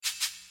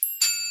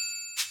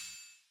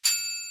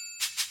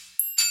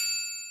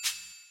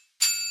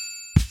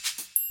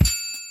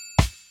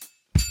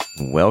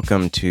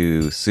Welcome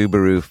to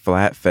Subaru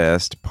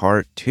Flatfest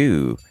Part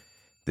 2.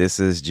 This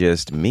is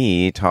just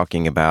me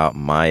talking about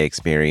my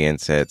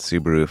experience at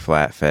Subaru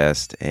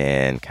Flatfest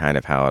and kind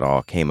of how it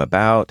all came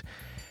about,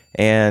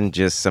 and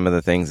just some of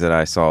the things that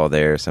I saw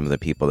there, some of the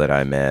people that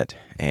I met,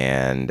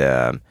 and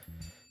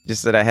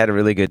just that I had a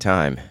really good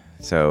time.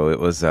 So it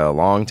was a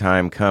long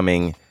time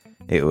coming.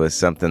 It was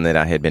something that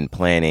I had been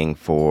planning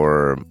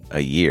for a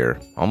year,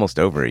 almost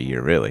over a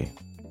year, really.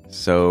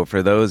 So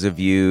for those of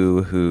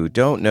you who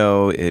don't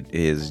know, it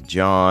is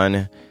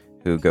John,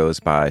 who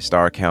goes by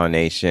StarCal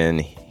Nation.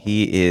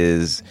 He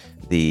is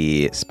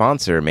the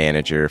sponsor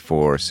manager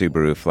for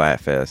Subaru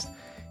Flatfest.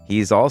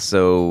 He's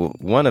also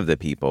one of the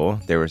people,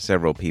 there were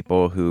several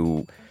people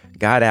who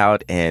got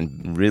out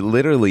and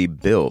literally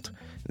built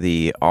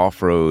the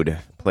off-road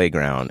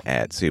playground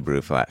at Subaru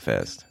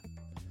Flatfest.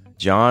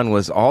 John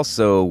was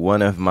also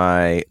one of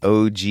my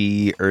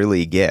OG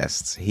early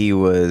guests. He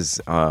was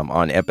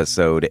on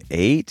episode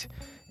 8,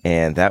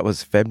 and that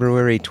was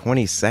February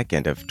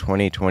 22nd of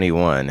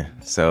 2021.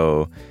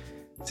 So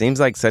it seems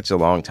like such a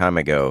long time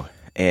ago.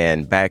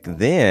 And back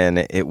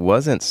then, it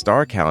wasn't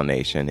StarCal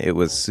Nation, it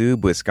was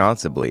Sub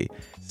Wisconsibly.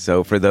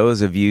 So for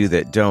those of you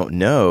that don't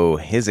know,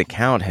 his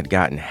account had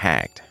gotten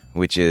hacked,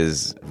 which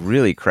is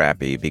really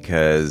crappy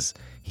because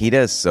he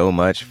does so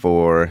much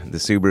for the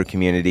Subaru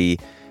community.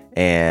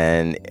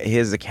 And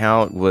his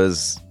account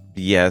was,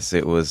 yes,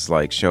 it was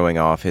like showing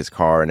off his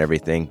car and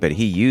everything, but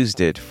he used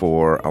it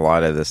for a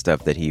lot of the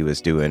stuff that he was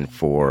doing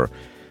for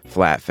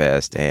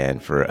Flatfest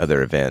and for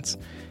other events.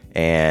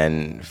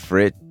 And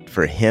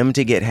for him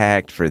to get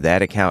hacked, for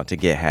that account to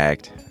get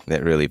hacked,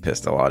 that really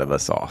pissed a lot of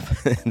us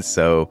off. And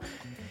so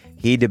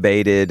he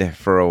debated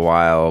for a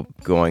while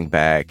going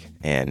back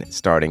and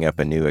starting up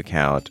a new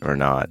account or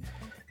not.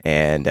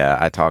 And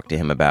I talked to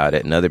him about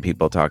it, and other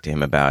people talked to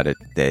him about it,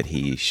 that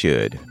he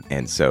should.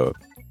 And so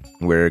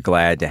we're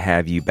glad to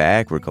have you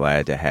back. We're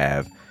glad to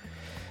have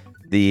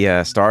the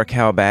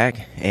StarCal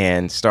back.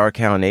 And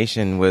StarCal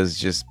Nation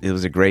was it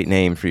was a great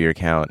name for your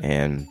account.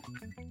 And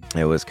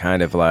it was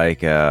kind of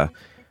like,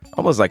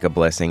 almost like a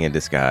blessing in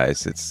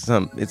disguise.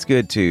 It's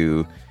good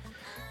to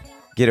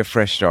get a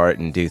fresh start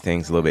and do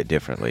things a little bit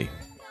differently.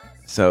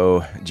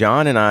 So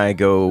John and I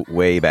go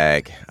way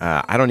back.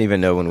 I don't even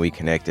know when we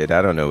connected.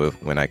 I don't know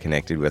when I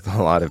connected with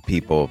a lot of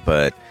people,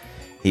 but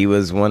he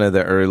was one of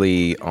the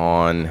early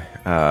on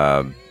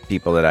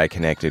people that I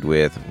connected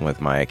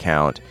with my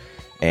account.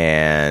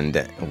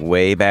 And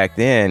way back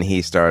then,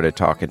 he started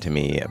talking to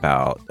me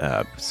about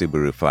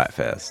Subaru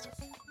Flatfest.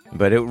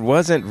 But it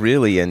wasn't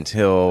really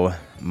until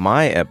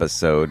my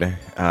episode,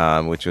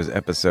 which was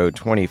episode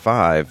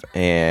 25,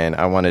 and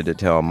I wanted to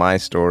tell my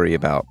story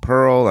about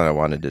Pearl, and I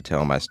wanted to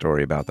tell my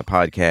story about the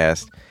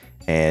podcast,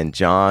 and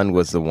John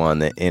was the one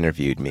that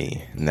interviewed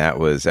me, and that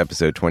was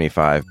episode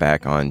 25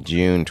 back on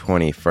June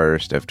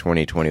 21st of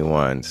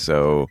 2021,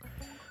 so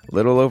a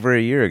little over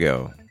a year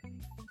ago.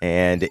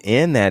 And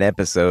in that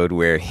episode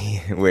where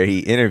he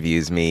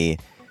interviews me,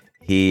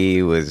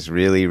 he was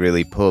really,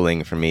 really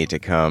pulling for me to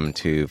come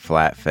to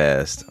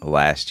Flatfest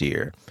last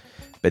year.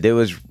 But it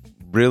was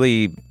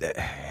really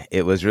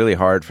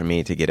hard for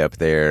me to get up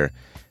there,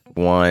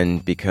 one,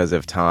 because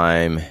of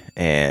time,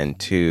 and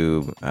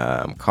two,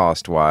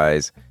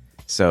 cost-wise.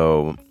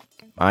 So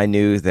I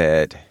knew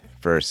that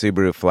for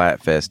Subaru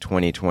Flatfest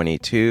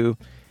 2022,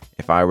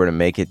 if I were to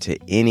make it to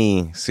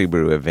any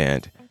Subaru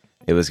event,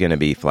 it was going to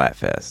be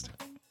Flatfest.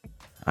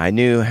 I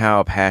knew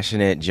how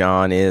passionate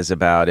John is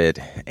about it,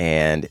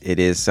 and it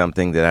is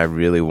something that I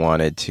really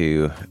wanted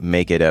to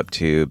make it up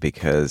to,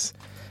 because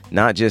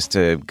not just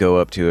to go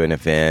up to an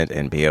event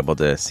and be able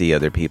to see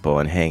other people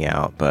and hang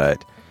out,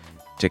 but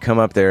to come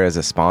up there as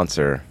a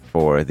sponsor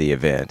for the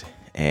event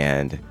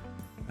and,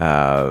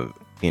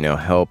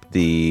 help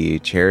the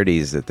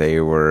charities that they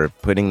were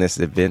putting this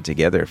event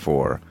together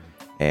for.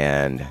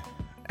 And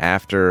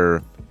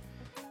after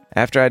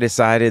I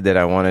decided that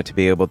I wanted to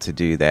be able to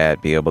do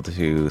that, be able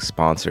to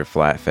sponsor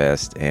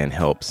Flatfest and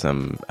help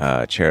some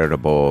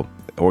charitable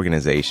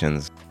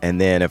organizations, and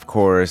then, of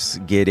course,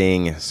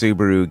 getting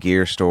Subaru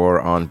Gear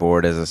Store on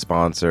board as a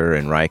sponsor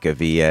and Rika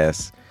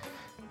VS,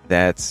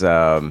 that's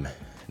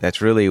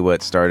really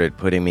what started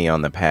putting me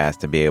on the path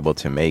to be able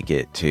to make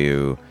it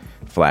to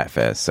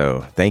Flatfest.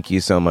 So thank you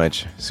so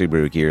much,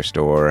 Subaru Gear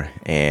Store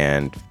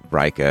and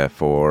Rika,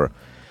 for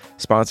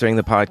sponsoring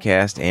the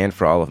podcast and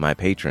for all of my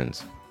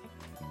patrons.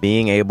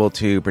 Being able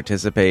to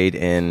participate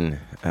in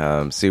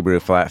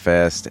Subaru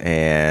Flatfest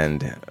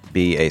and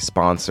be a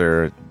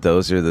sponsor,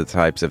 those are the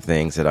types of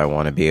things that I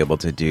want to be able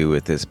to do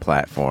with this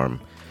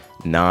platform.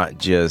 Not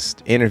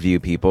just interview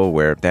people,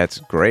 where that's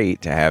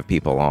great to have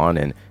people on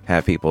and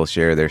have people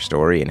share their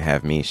story and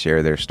have me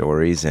share their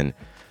stories, and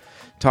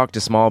talk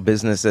to small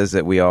businesses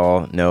that we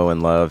all know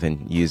and love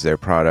and use their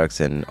products,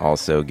 and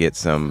also get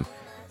some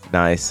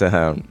nice,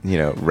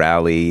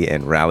 rally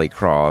and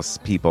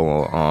rallycross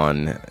people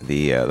on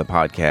the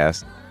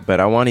podcast. But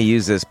I want to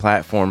use this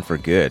platform for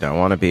good. I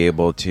want to be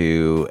able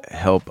to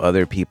help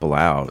other people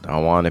out. I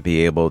want to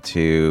be able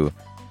to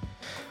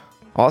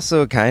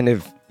also kind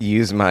of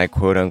use my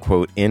quote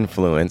unquote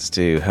influence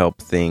to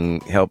help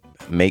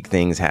make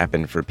things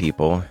happen for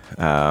people.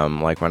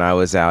 Like when I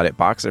was out at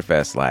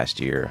Boxerfest last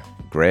year,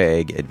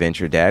 Greg,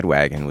 Adventure Dad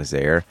Wagon, was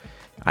there.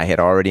 I had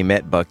already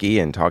met Bucky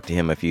and talked to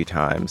him a few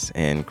times,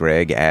 and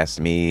Greg asked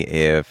me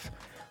if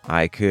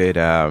I could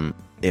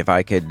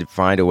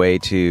find a way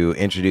to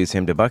introduce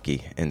him to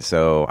Bucky. And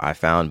so I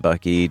found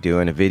Bucky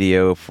doing a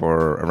video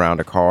around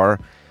a car,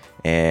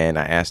 and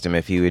I asked him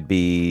if he would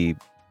be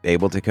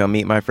able to come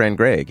meet my friend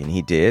Greg, and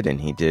he did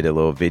a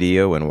little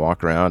video and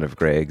walk around of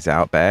Greg's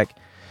Outback.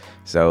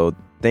 So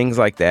things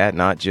like that,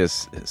 not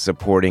just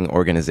supporting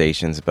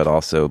organizations, but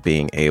also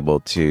being able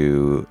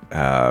to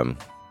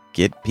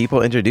get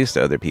people introduced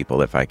to other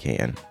people if I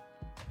can.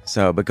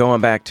 So, but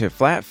going back to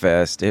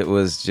Flatfest, it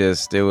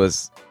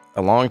was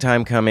a long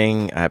time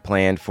coming. I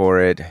planned for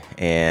it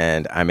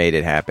and I made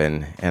it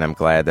happen, and I'm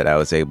glad that I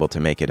was able to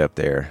make it up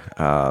there,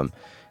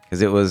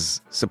 because it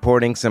was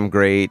supporting some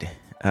great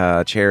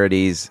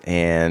charities,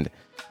 and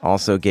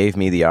also gave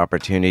me the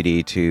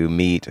opportunity to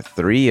meet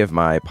 3 of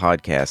my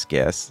podcast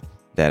guests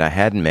that I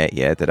hadn't met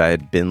yet, that I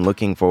had been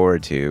looking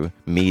forward to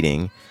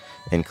meeting,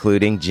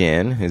 including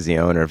Jen, who's the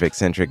owner of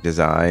Eccentric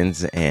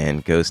Designs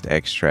and Ghost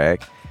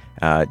Extract,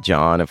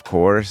 John, of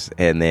course,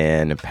 and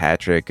then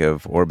Patrick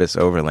of Orbis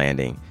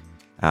Overlanding.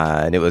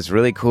 And it was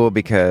really cool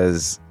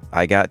because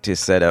I got to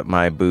set up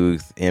my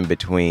booth in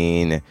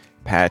between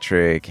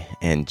Patrick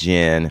and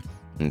Jen.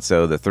 And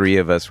so the 3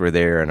 of us were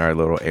there in our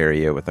little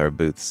area with our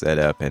booths set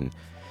up, and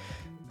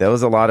that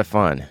was a lot of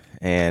fun.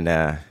 And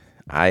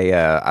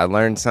I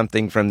learned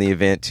something from the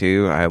event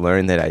too. I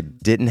learned that I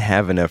didn't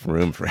have enough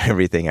room for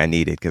everything I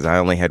needed, because I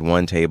only had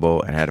 1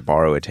 table and I had to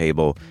borrow a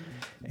table.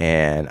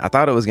 And I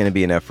thought it was going to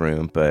be enough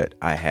room, but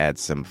I had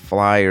some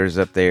flyers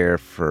up there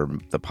for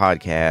the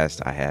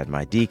podcast. I had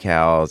my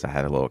decals. I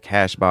had a little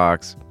cash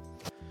box.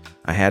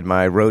 I had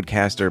my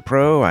Rodecaster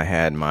Pro, I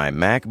had my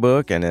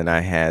MacBook, and then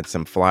I had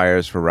some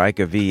flyers for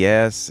Rika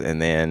VS,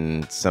 and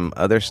then some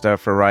other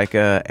stuff for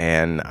Rika,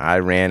 and I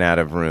ran out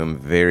of room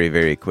very,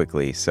 very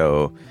quickly.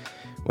 So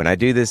when I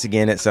do this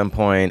again at some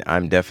point,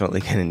 I'm definitely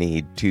going to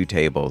need 2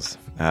 tables.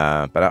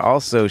 But I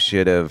also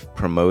should have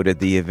promoted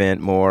the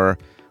event more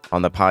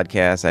on the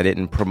podcast. I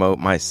didn't promote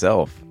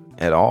myself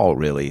at all,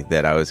 really,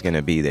 that I was going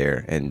to be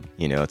there, and,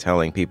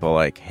 telling people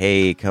like,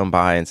 hey, come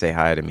by and say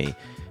hi to me,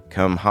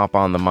 come hop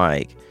on the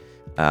mic.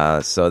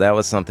 So that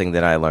was something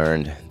that I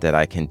learned that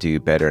I can do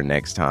better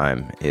next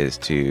time, is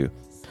to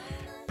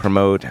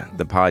promote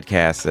the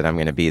podcast that I'm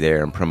going to be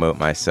there and promote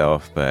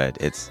myself. But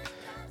it's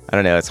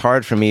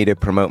hard for me to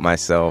promote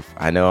myself.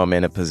 I know I'm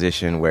in a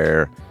position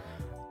where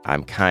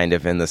I'm kind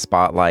of in the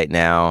spotlight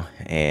now,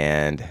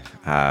 and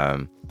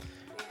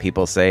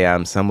people say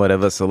I'm somewhat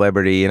of a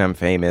celebrity and I'm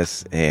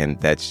famous, and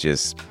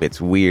it's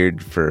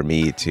weird for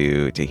me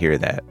to hear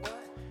that.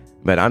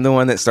 But I'm the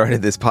one that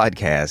started this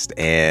podcast,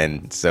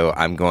 and so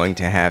I'm going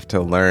to have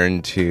to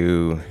learn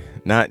to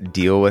not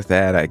deal with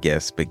that, I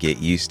guess, but get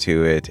used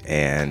to it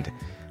and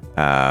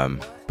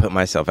put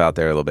myself out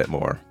there a little bit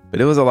more.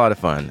 But it was a lot of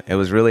fun. It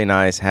was really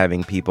nice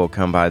having people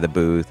come by the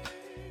booth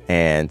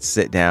and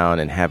sit down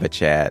and have a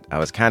chat. I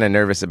was kind of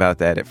nervous about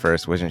that at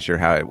first, wasn't sure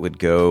how it would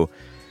go.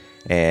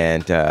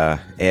 And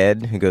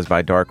Ed, who goes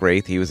by Dark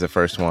Wraith, he was the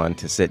first one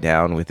to sit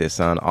down with his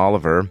son,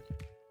 Oliver,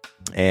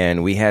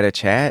 and we had a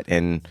chat.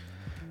 And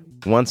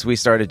once we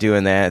started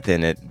doing that,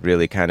 then it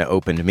really kind of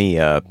opened me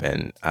up,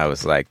 and I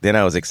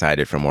was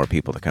excited for more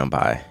people to come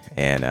by,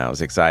 and I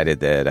was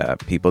excited that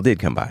people did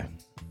come by.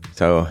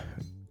 So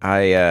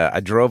I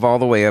drove all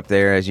the way up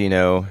there. As you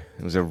know,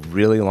 it was a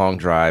really long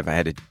drive. I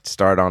had to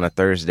start on a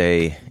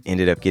Thursday,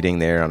 ended up getting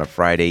there on a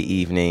Friday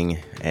evening,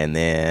 and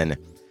then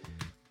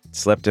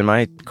slept in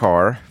my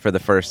car for the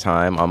first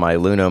time on my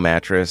Luno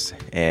mattress,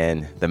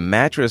 and the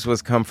mattress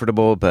was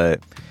comfortable,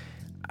 but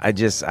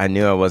I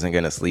knew I wasn't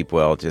going to sleep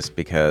well, just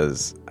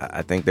because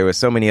I think there was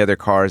so many other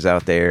cars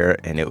out there,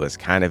 and it was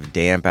kind of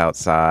damp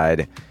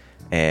outside,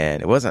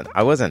 and I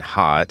wasn't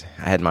hot.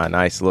 I had my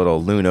nice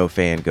little Luno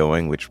fan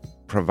going, which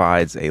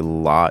provides a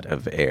lot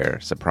of air,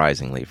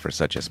 surprisingly, for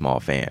such a small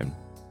fan.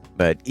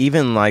 But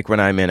even like when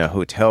I'm in a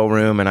hotel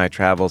room and I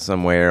travel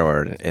somewhere,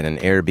 or in an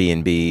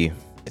Airbnb,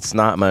 it's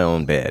not my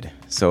own bed.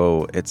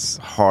 So it's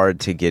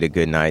hard to get a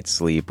good night's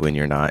sleep when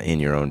you're not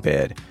in your own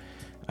bed.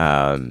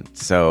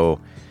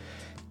 So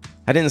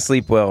I didn't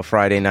sleep well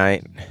Friday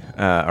night.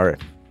 I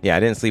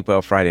didn't sleep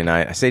well Friday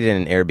night. I stayed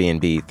in an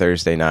Airbnb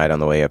Thursday night on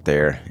the way up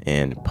there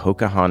in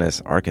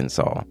Pocahontas,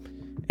 Arkansas,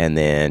 and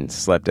then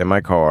slept in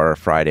my car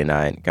Friday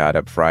night. Got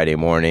up Friday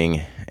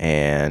morning,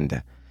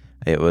 and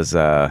it was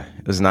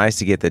nice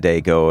to get the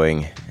day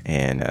going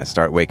and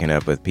start waking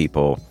up with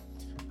people,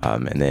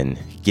 and then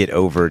get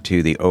over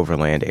to the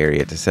Overland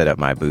area to set up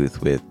my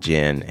booth with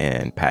Jen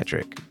and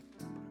Patrick.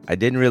 I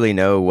didn't really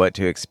know what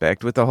to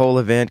expect with the whole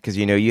event, because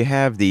you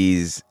have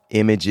these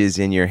images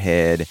in your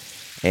head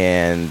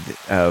and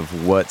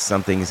of what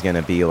something's going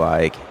to be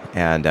like,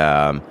 and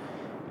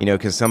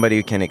because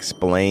somebody can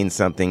explain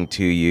something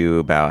to you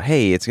about,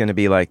 hey, it's going to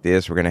be like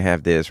this, we're going to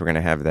have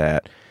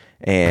that,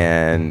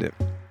 and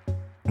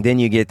Then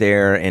you get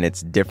there and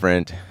it's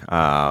different,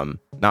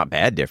 not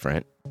bad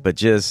different, but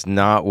just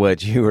not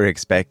what you were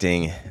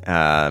expecting.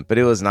 But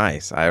it was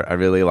nice. I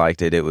really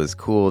liked it. It was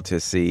cool to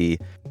see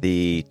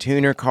the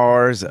tuner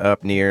cars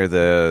up near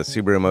the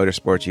Subaru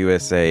Motorsports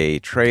USA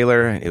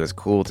trailer. It was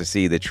cool to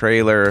see the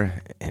trailer,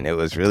 and it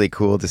was really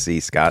cool to see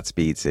Scott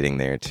Speed sitting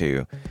there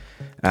too.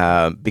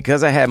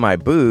 Because I had my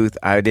booth,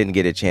 I didn't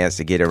get a chance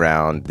to get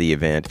around the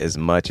event as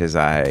much as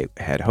I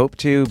had hoped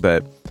to,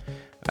 but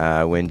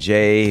when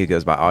Jay, who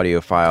goes by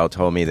Audiophile,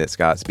 told me that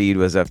Scott Speed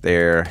was up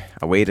there,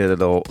 I waited a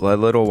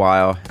little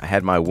while. I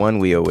had my one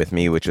wheel with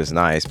me, which was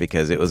nice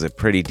because it was a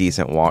pretty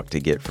decent walk to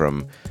get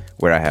from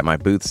where I had my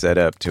booth set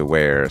up to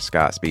where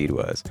Scott Speed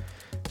was.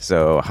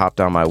 So I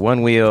hopped on my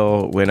one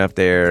wheel, went up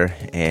there,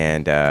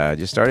 and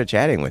just started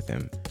chatting with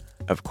him.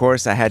 Of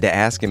course, I had to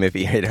ask him if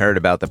he had heard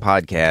about the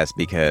podcast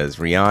because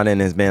Rhiannon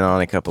has been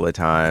on a couple of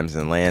times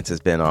and Lance has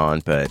been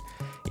on, but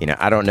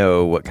I don't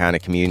know what kind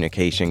of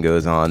communication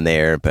goes on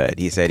there, but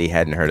he said he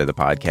hadn't heard of the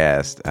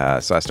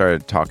podcast. So I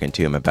started talking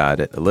to him about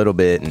it a little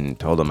bit and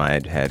told him I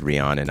had had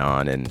Rhiannon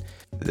on. And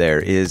there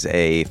is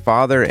a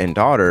father and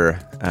daughter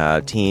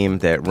team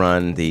that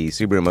run the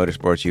Subaru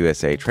Motorsports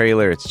USA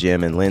trailer. It's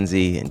Jim and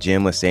Lindsay, and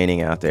Jim was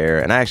standing out there.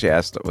 And actually,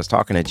 I was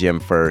talking to Jim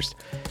first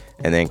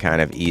and then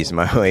kind of eased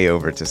my way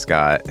over to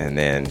Scott. And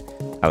then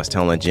I was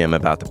telling Jim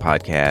about the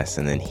podcast,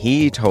 and then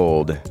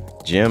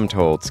Jim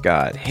told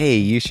Scott, hey,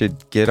 you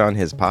should get on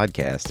his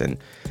podcast. And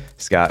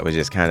Scott was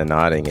just kind of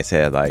nodding his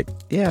head like,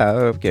 yeah,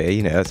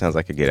 okay, that sounds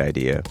like a good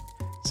idea.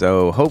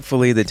 So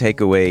hopefully the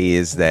takeaway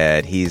is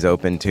that he's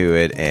open to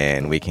it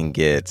and we can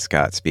get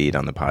Scott Speed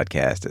on the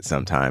podcast at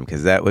some time,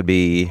 because that would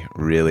be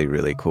really,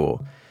 really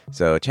cool.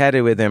 So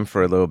chatted with him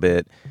for a little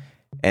bit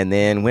and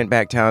then went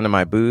back down to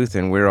my booth,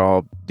 and we're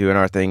all doing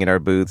our thing at our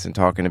booths and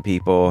talking to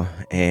people.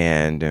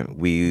 And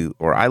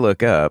I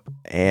look up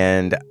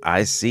and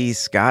I see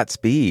Scott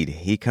Speed.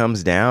 He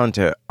comes down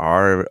to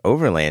our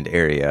Overland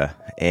area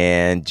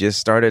and just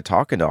started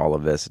talking to all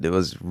of us. It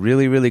was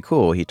really, really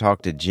cool. He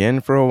talked to Jen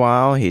for a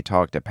while. He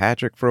talked to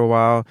Patrick for a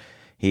while.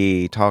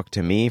 He talked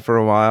to me for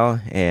a while.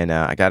 And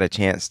I got a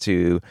chance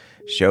to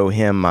show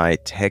him my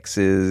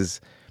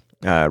Texas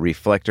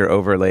reflector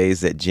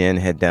overlays that Jen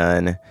had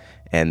done.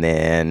 And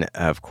then,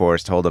 of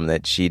course, told him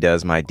that she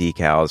does my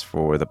decals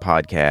for the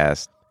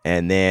podcast.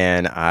 And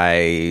then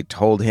I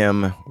told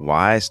him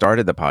why I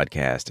started the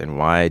podcast and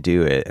why I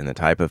do it and the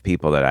type of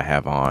people that I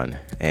have on.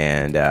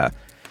 And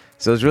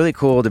so it was really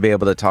cool to be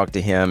able to talk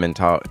to him and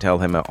tell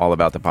him all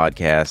about the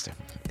podcast.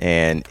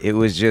 And it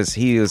was just,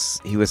 he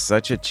was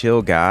such a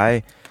chill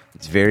guy.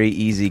 It's very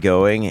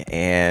easygoing,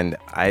 and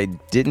I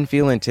didn't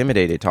feel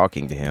intimidated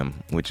talking to him,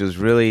 which was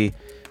really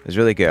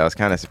good. I was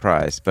kind of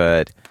surprised,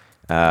 but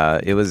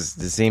it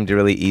seemed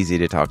really easy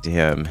to talk to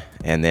him.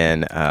 And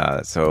then,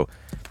 so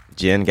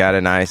Jen got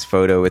a nice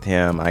photo with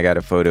him. I got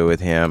a photo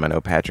with him. I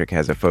know Patrick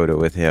has a photo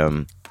with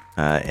him.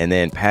 And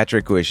then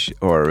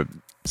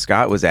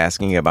Scott was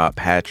asking about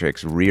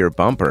Patrick's rear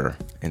bumper.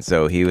 And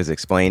so he was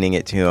explaining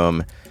it to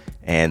him.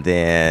 And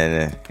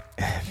then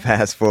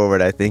fast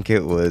forward, I think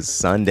it was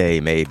Sunday,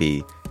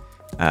 maybe,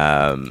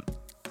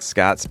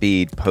 Scott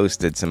Speed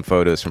posted some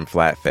photos from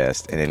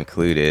Flatfest and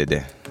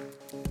included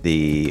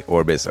the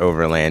Orbis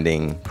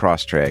overlanding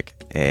Crosstrek,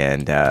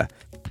 and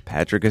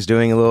Patrick is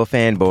doing a little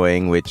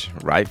fanboying, which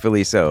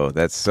rightfully so.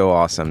 That's so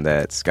awesome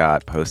that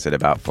Scott posted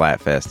about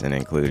Flatfest and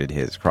included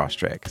his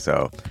Crosstrek.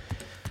 So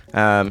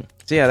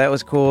yeah, that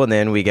was cool. And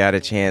then we got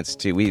a chance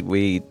to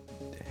we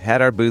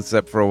had our booths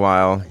up for a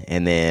while,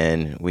 and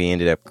then we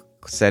ended up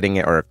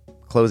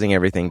closing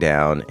everything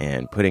down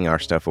and putting our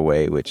stuff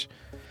away, which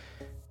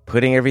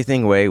putting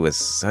everything away was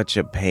such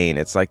a pain.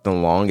 It's like the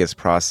longest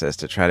process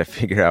to try to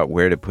figure out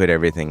where to put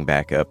everything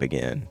back up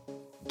again.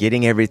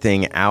 Getting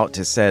everything out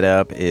to set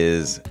up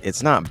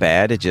it's not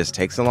bad. It just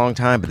takes a long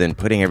time, but then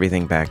putting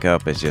everything back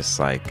up is just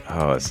like,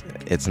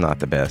 it's not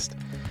the best.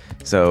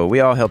 So we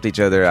all helped each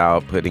other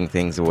out putting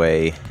things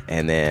away,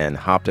 and then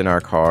hopped in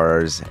our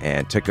cars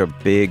and took a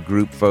big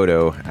group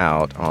photo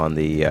out on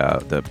the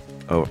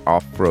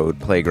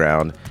off-road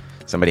playground.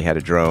 Somebody had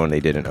a drone. They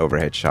did an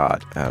overhead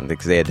shot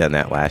because they had done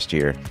that last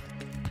year.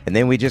 And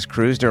then we just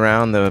cruised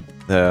around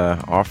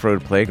the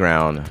off-road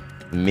playground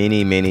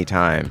many, many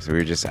times. We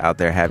were just out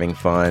there having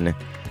fun.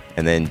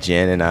 And then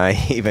Jen and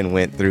I even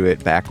went through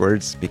it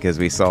backwards because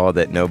we saw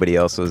that everybody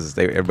else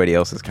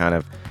was kind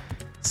of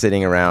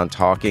sitting around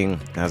talking.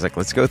 And I was like,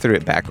 let's go through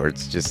it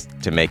backwards just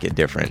to make it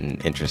different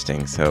and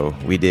interesting. So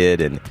we did.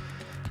 And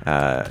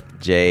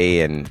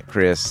Jay and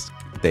Chris,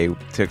 they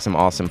took some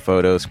awesome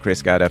photos.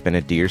 Chris got up in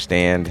a deer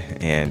stand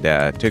and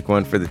took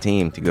one for the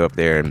team to go up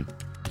there and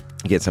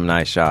get some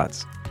nice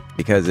shots,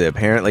 because it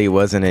apparently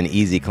wasn't an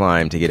easy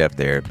climb to get up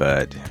there,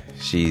 but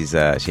she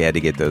had to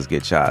get those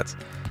good shots.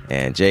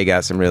 And Jay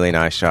got some really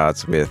nice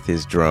shots with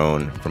his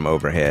drone from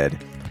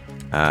overhead.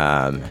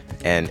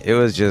 And it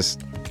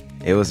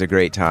was a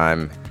great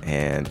time,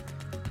 and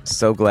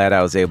so glad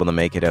I was able to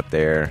make it up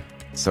there.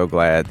 So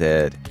glad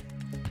that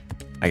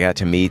I got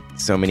to meet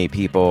so many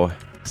people.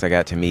 because I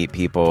got to meet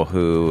people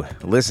who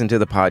listen to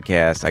the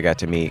podcast. I got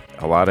to meet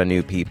a lot of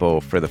new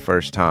people for the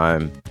first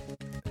time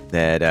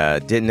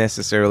that didn't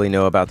necessarily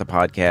know about the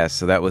podcast.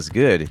 So that was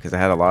good because I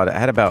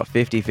had about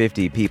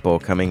 50-50 people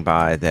coming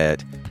by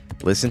that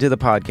listened to the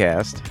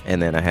podcast.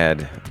 And then I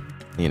had,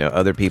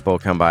 other people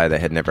come by that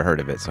had never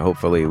heard of it. So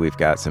hopefully we've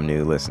got some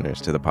new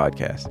listeners to the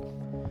podcast.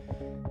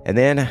 And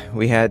then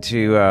we had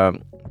to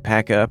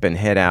pack up and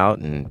head out,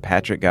 and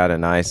Patrick got a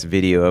nice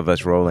video of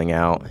us rolling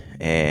out,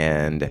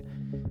 and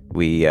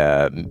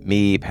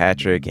me,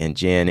 Patrick, and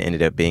Jen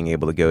ended up being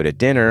able to go to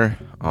dinner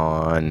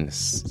on,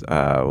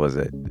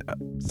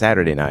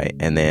 Saturday night.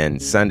 And then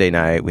Sunday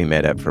night, we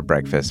met up for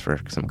breakfast for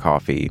some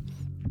coffee.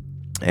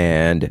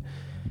 And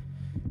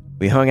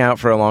we hung out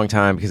for a long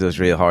time because it was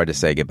really hard to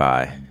say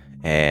goodbye.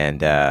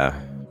 And,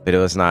 but it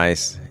was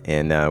nice.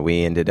 And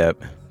we ended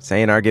up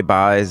saying our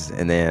goodbyes,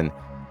 and then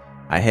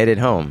I headed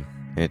home.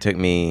 And it took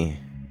me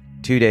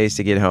 2 days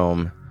to get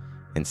home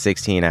and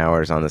 16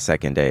 hours on the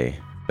second day.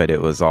 But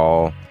it was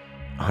all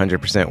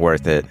 100%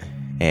 worth it,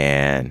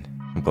 and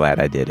I'm glad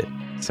I did it.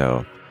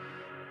 So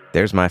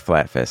there's my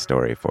Flatfest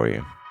story for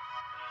you.